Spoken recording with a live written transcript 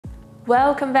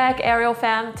Welcome back, Aerial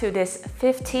Fam, to this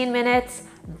 15 minutes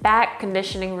back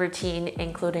conditioning routine,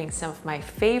 including some of my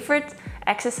favorite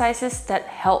exercises that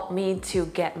help me to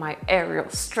get my aerial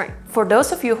strength. For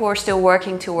those of you who are still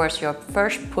working towards your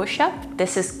first push-up,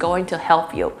 this is going to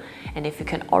help you. And if you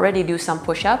can already do some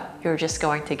push-up, you're just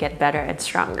going to get better and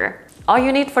stronger. All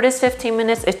you need for this 15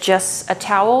 minutes is just a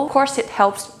towel. Of course, it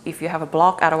helps if you have a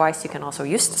block, otherwise you can also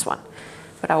use this one.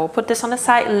 But I will put this on the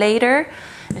side later.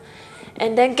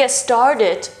 And then get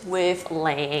started with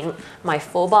laying my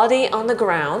full body on the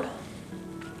ground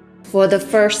for the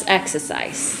first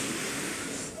exercise.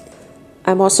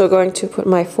 I'm also going to put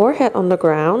my forehead on the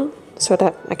ground so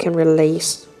that I can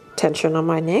release tension on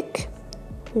my neck.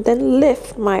 And then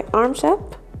lift my arms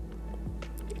up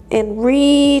and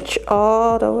reach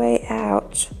all the way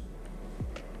out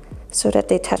so that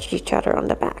they touch each other on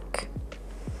the back.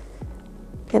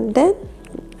 And then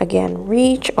again,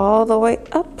 reach all the way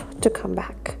up to come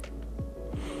back.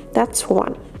 That's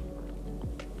one.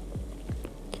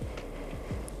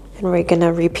 And we're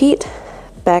gonna repeat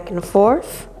back and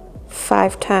forth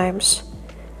 5 times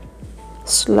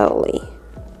slowly.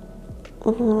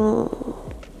 Don't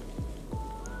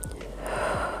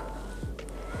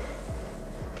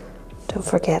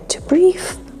forget to breathe.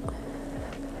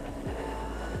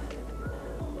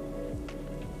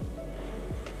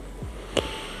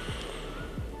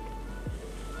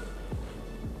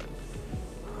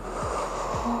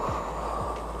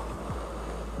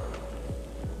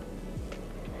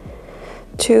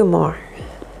 Two more.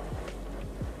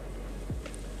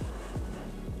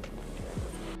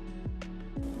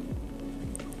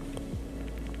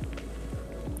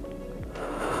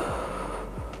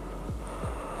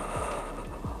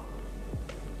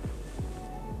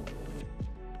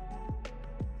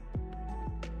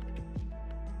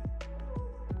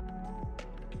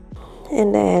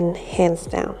 And then hands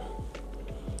down.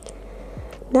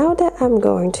 Now that I'm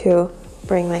going to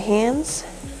bring my hands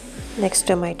next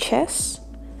to my chest,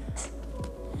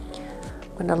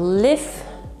 I'm gonna lift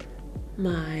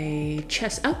my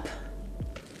chest up,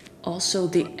 also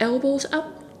the elbows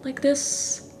up like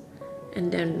this,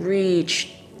 and then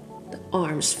reach the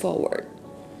arms forward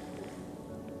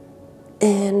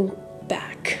and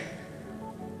back.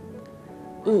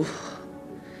 Ooh,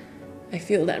 I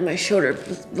feel that my shoulder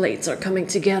blades are coming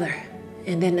together.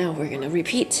 And then now we're gonna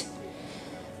repeat,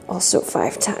 also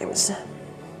 5 times.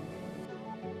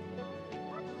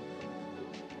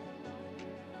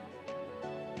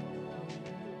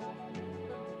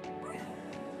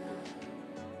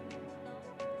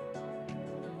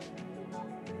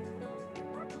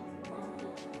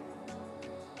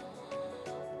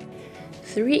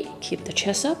 Three, keep the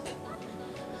chest up.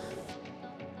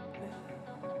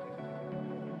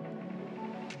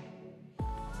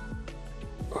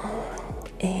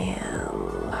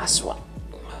 And last one.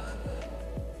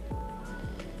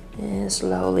 And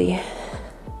slowly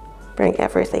bring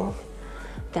everything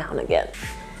down again.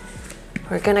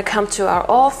 We're gonna come to our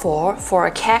all four for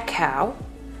a cat-cow,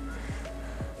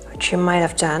 which you might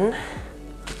have done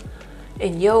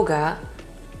in yoga.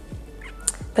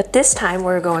 But this time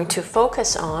we're going to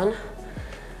focus on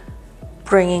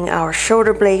bringing our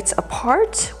shoulder blades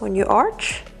apart when you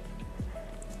arch,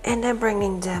 and then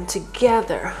bringing them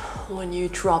together when you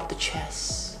drop the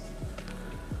chest.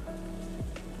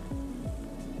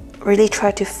 Really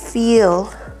try to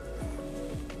feel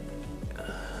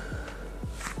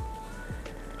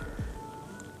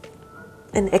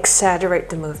and exaggerate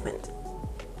the movement.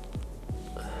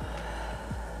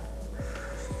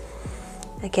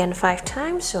 Again, 5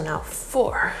 times, so now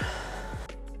 4.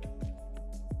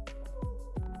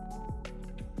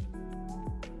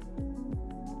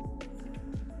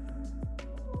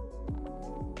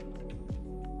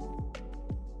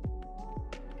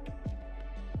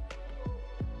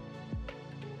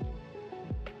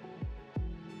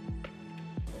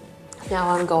 Now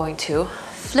I'm going to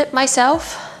flip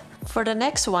myself. For the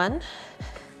next one,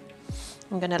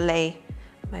 I'm gonna lay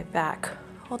my back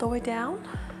all the way down.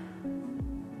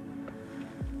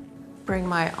 Bring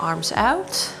my arms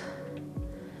out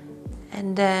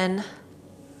and then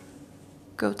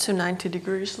go to 90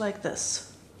 degrees like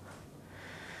this.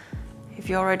 If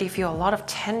you already feel a lot of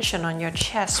tension on your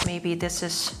chest, maybe this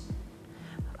is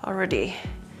already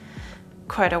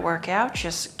quite a workout,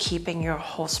 just keeping your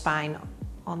whole spine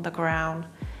on the ground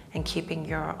and keeping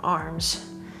your arms,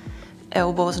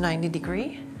 elbows 90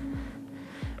 degree.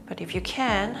 But if you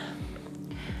can,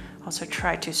 also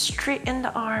try to straighten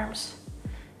the arms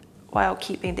while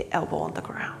keeping the elbow on the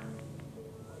ground.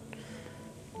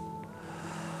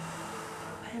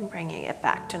 And bringing it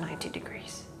back to 90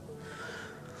 degrees.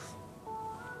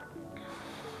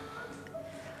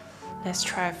 Let's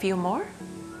try a few more.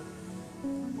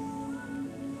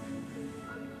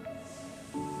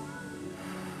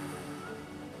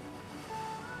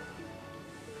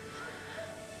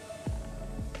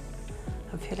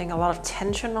 I'm feeling a lot of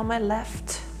tension on my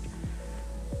left,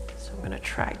 so I'm gonna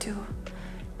try to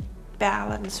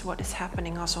balance what is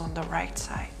happening also on the right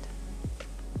side.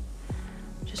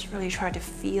 Just really try to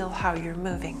feel how you're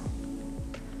moving.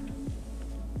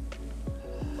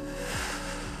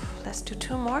 Let's do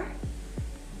 2 more.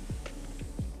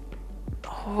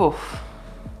 Oh.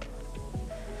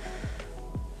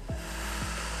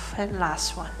 And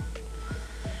last one.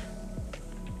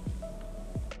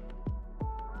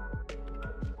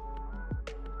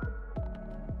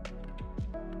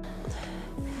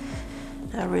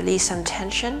 Now release some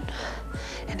tension,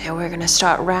 and then we're gonna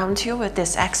start round 2 with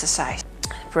this exercise.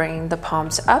 Bring the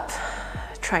palms up,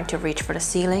 trying to reach for the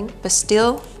ceiling, but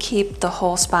still keep the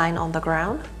whole spine on the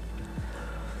ground.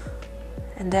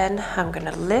 And then I'm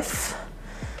gonna lift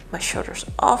my shoulders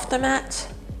off the mat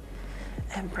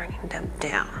and bringing them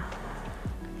down.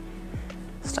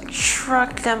 It's like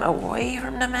shrug them away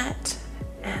from the mat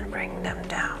and bring them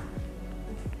down.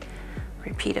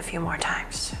 Repeat a few more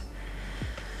times.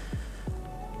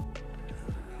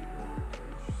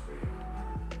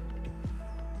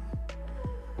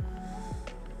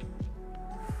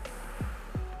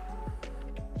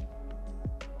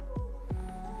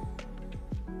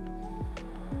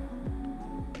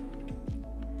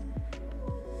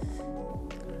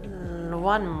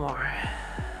 One more.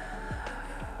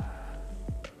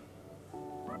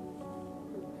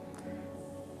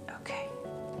 Okay.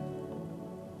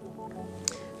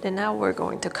 Then now we're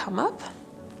going to come up,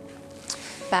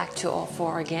 back to all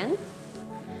 4 again.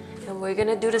 And we're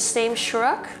gonna do the same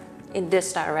shrug in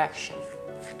this direction.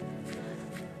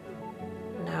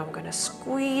 Now I'm gonna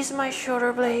squeeze my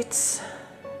shoulder blades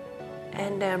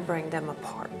and then bring them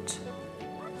apart.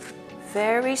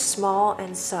 Very small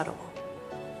and subtle.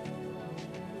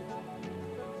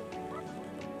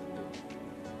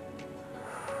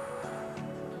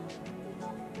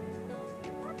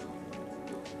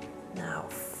 Now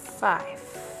 5.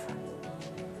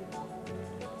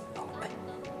 Open.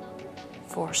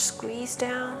 4, squeeze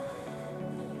down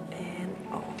and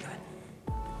open.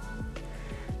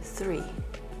 3,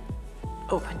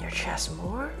 open your chest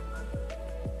more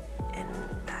and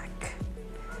back.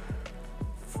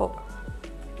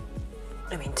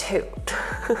 2.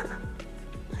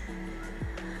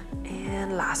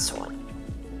 And last one.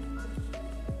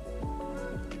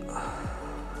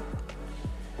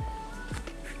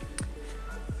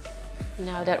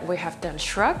 Now that we have done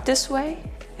shrug this way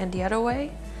and the other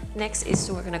way, next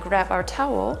is we're gonna grab our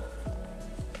towel.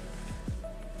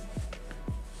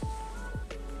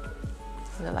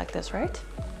 Like this, right?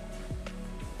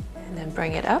 And then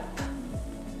bring it up.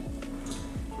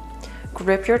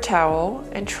 Grip your towel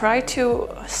and try to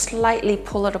slightly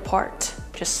pull it apart,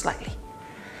 just slightly.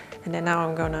 And then now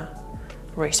I'm gonna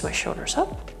raise my shoulders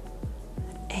up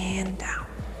and down.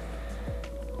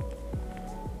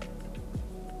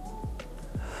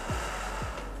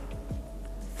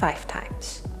 5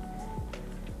 times.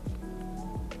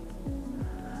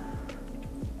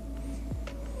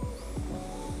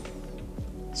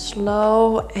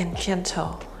 Slow and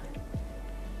gentle.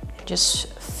 Just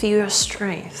feel your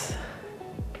strength.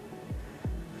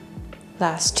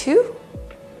 Last 2.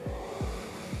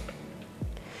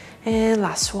 And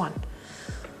last 1.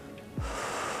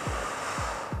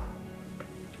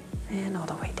 And all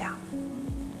the way down.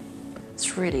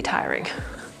 It's really tiring.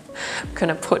 I'm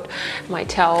gonna put my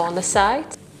towel on the side.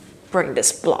 Bring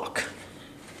this block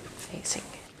facing.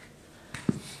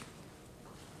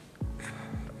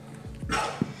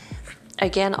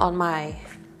 Again on my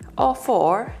all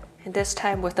 4, and this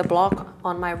time with the block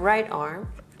on my right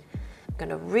arm. I'm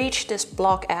gonna reach this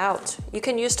block out. You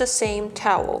can use the same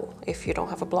towel if you don't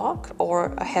have a block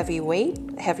or a heavier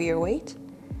weight.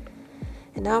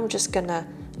 And now I'm just gonna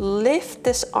lift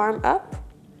this arm up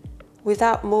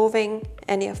without moving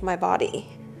any of my body.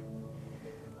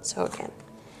 So again,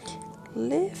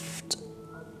 lift.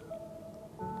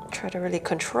 Try to really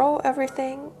control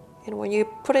everything. And when you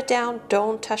put it down,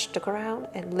 don't touch the ground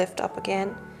and lift up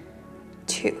again.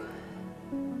 2.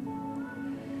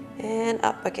 And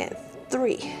up again.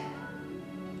 3.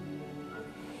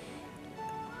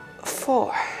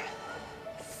 4.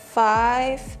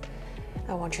 5.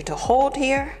 I want you to hold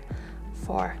here.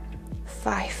 4,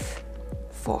 5,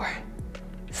 4,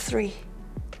 3,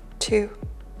 2,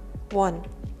 1.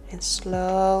 And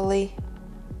slowly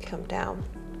come down.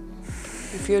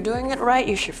 If you're doing it right,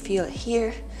 you should feel it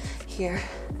here, here,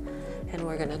 and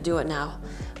we're gonna do it now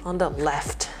on the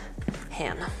left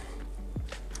hand.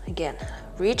 Again,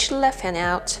 reach the left hand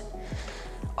out,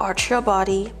 arch your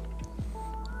body,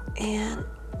 and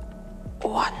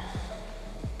 1,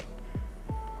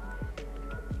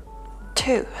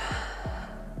 2,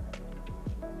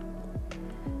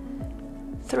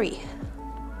 3,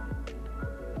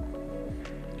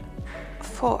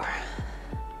 4,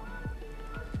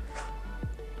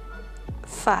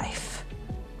 5.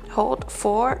 Hold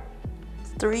 4,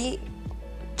 3,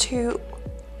 2,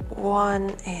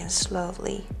 1, and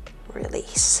slowly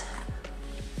release.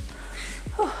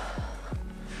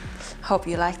 Hope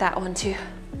you like that one too.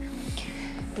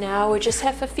 Now we just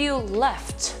have a few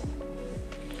left.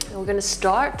 And we're gonna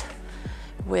start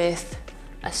with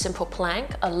a simple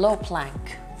plank, a low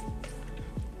plank.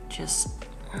 Just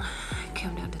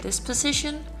come down to this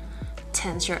position,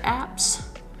 tense your abs,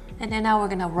 and then now we're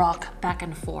gonna rock back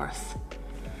and forth.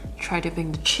 Try to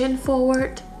bring the chin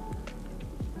forward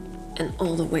and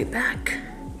all the way back,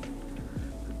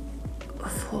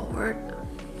 forward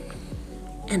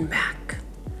and back.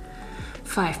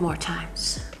 5 more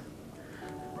times.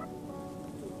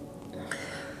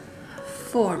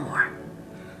 4 more.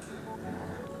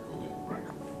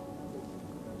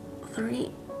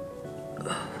 3,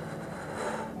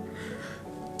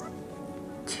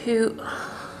 2,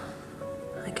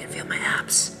 I can feel my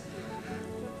abs.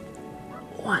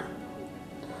 1.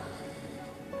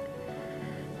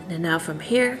 And then now from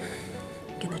here,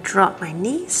 I'm gonna drop my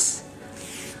knees,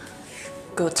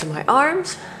 go to my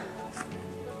arms,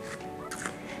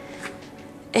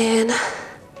 and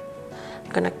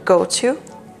I'm gonna go to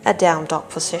a down dog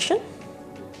position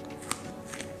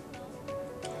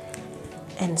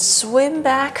and swim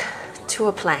back to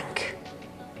a plank.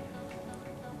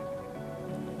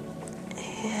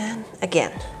 And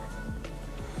again.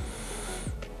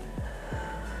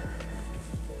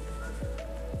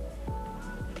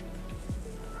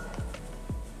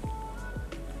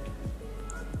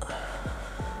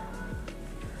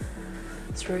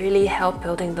 It's really help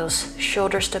building those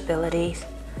shoulder stability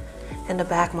and the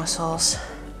back muscles.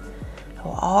 It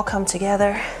will all come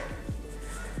together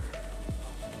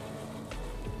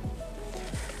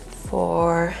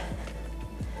for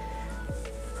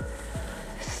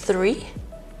 3,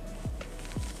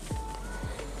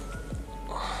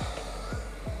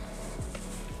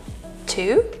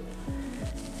 2,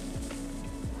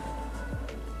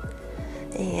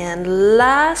 and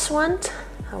last one.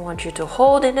 I want you to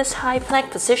hold in this high plank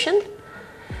position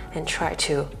and try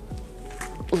to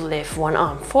lift one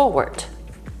arm forward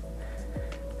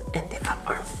and the up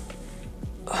arm.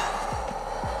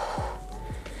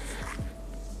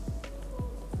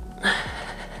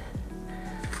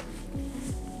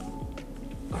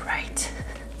 Right.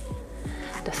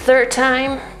 The third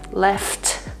time,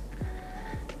 left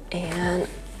and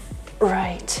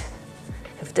right.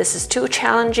 If this is too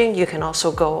challenging, you can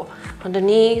also go on the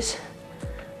knees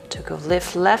to go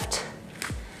lift left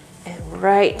and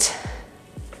right.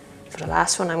 For the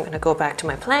last one, I'm going to go back to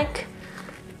my plank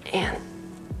and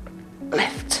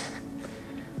lift.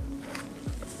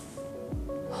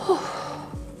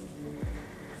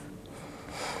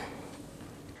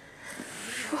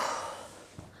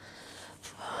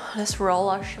 Let's roll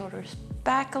our shoulders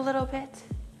back a little bit,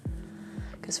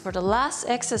 because for the last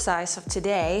exercise of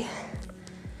today,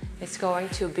 it's going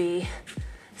to be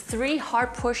 3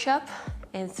 hard push-up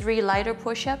and 3 lighter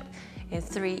push-up and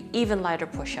 3 even lighter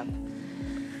push-up.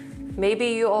 Maybe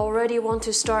you already want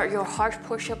to start your hard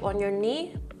push-up on your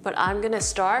knee, but I'm gonna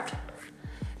start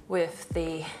with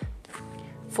the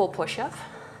full push-up,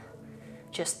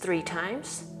 just 3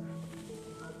 times.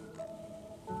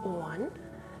 1,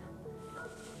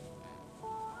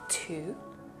 2,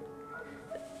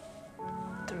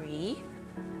 3.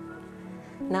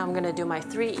 Now I'm gonna do my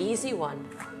 3 easy one.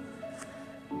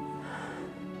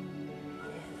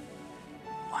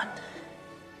 1,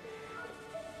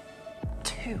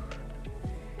 2,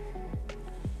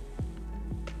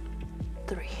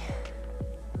 3.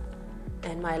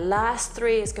 And my last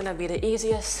 3 is gonna be the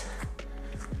easiest.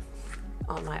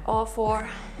 On my all 4,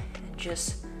 and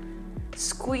just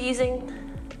squeezing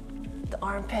the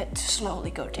armpit to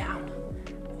slowly go down.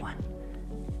 1,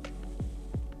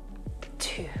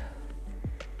 2,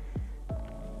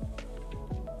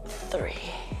 3.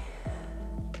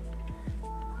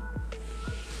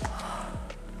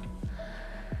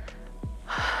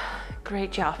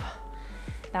 Great job.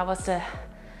 That was the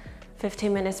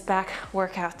 15 minutes back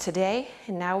workout today.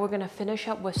 And now we're gonna finish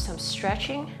up with some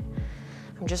stretching.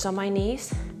 I'm just on my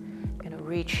knees. I'm gonna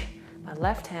reach my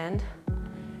left hand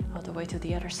all the way to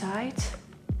the other side.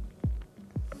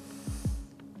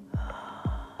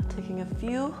 Taking a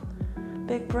few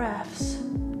big breaths.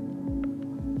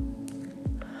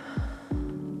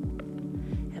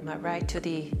 my right to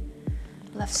the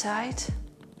left side.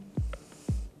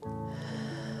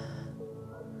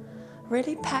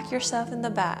 Really pack yourself in the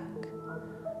back.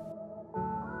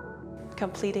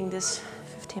 Completing this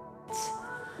 15 minutes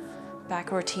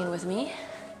back routine with me.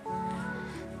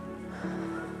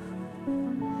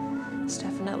 It's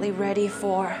definitely ready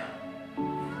for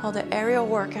all the aerial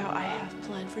workout I have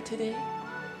planned for today.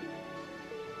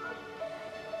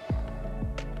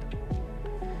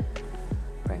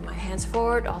 Bring my hands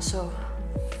forward, also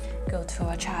go to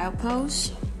a child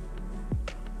pose.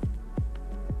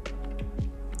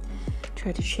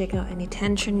 Try to shake out any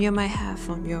tension you might have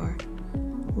on your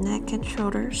neck and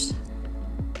shoulders.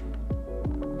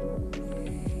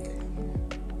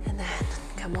 And then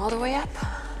come all the way up.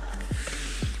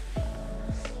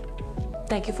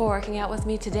 Thank you for working out with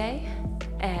me today.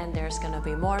 And there's gonna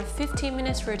be more 15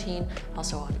 minutes routine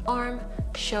also on arm,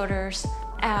 shoulders,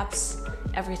 abs,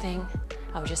 everything.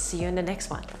 I'll just see you in the next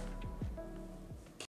one.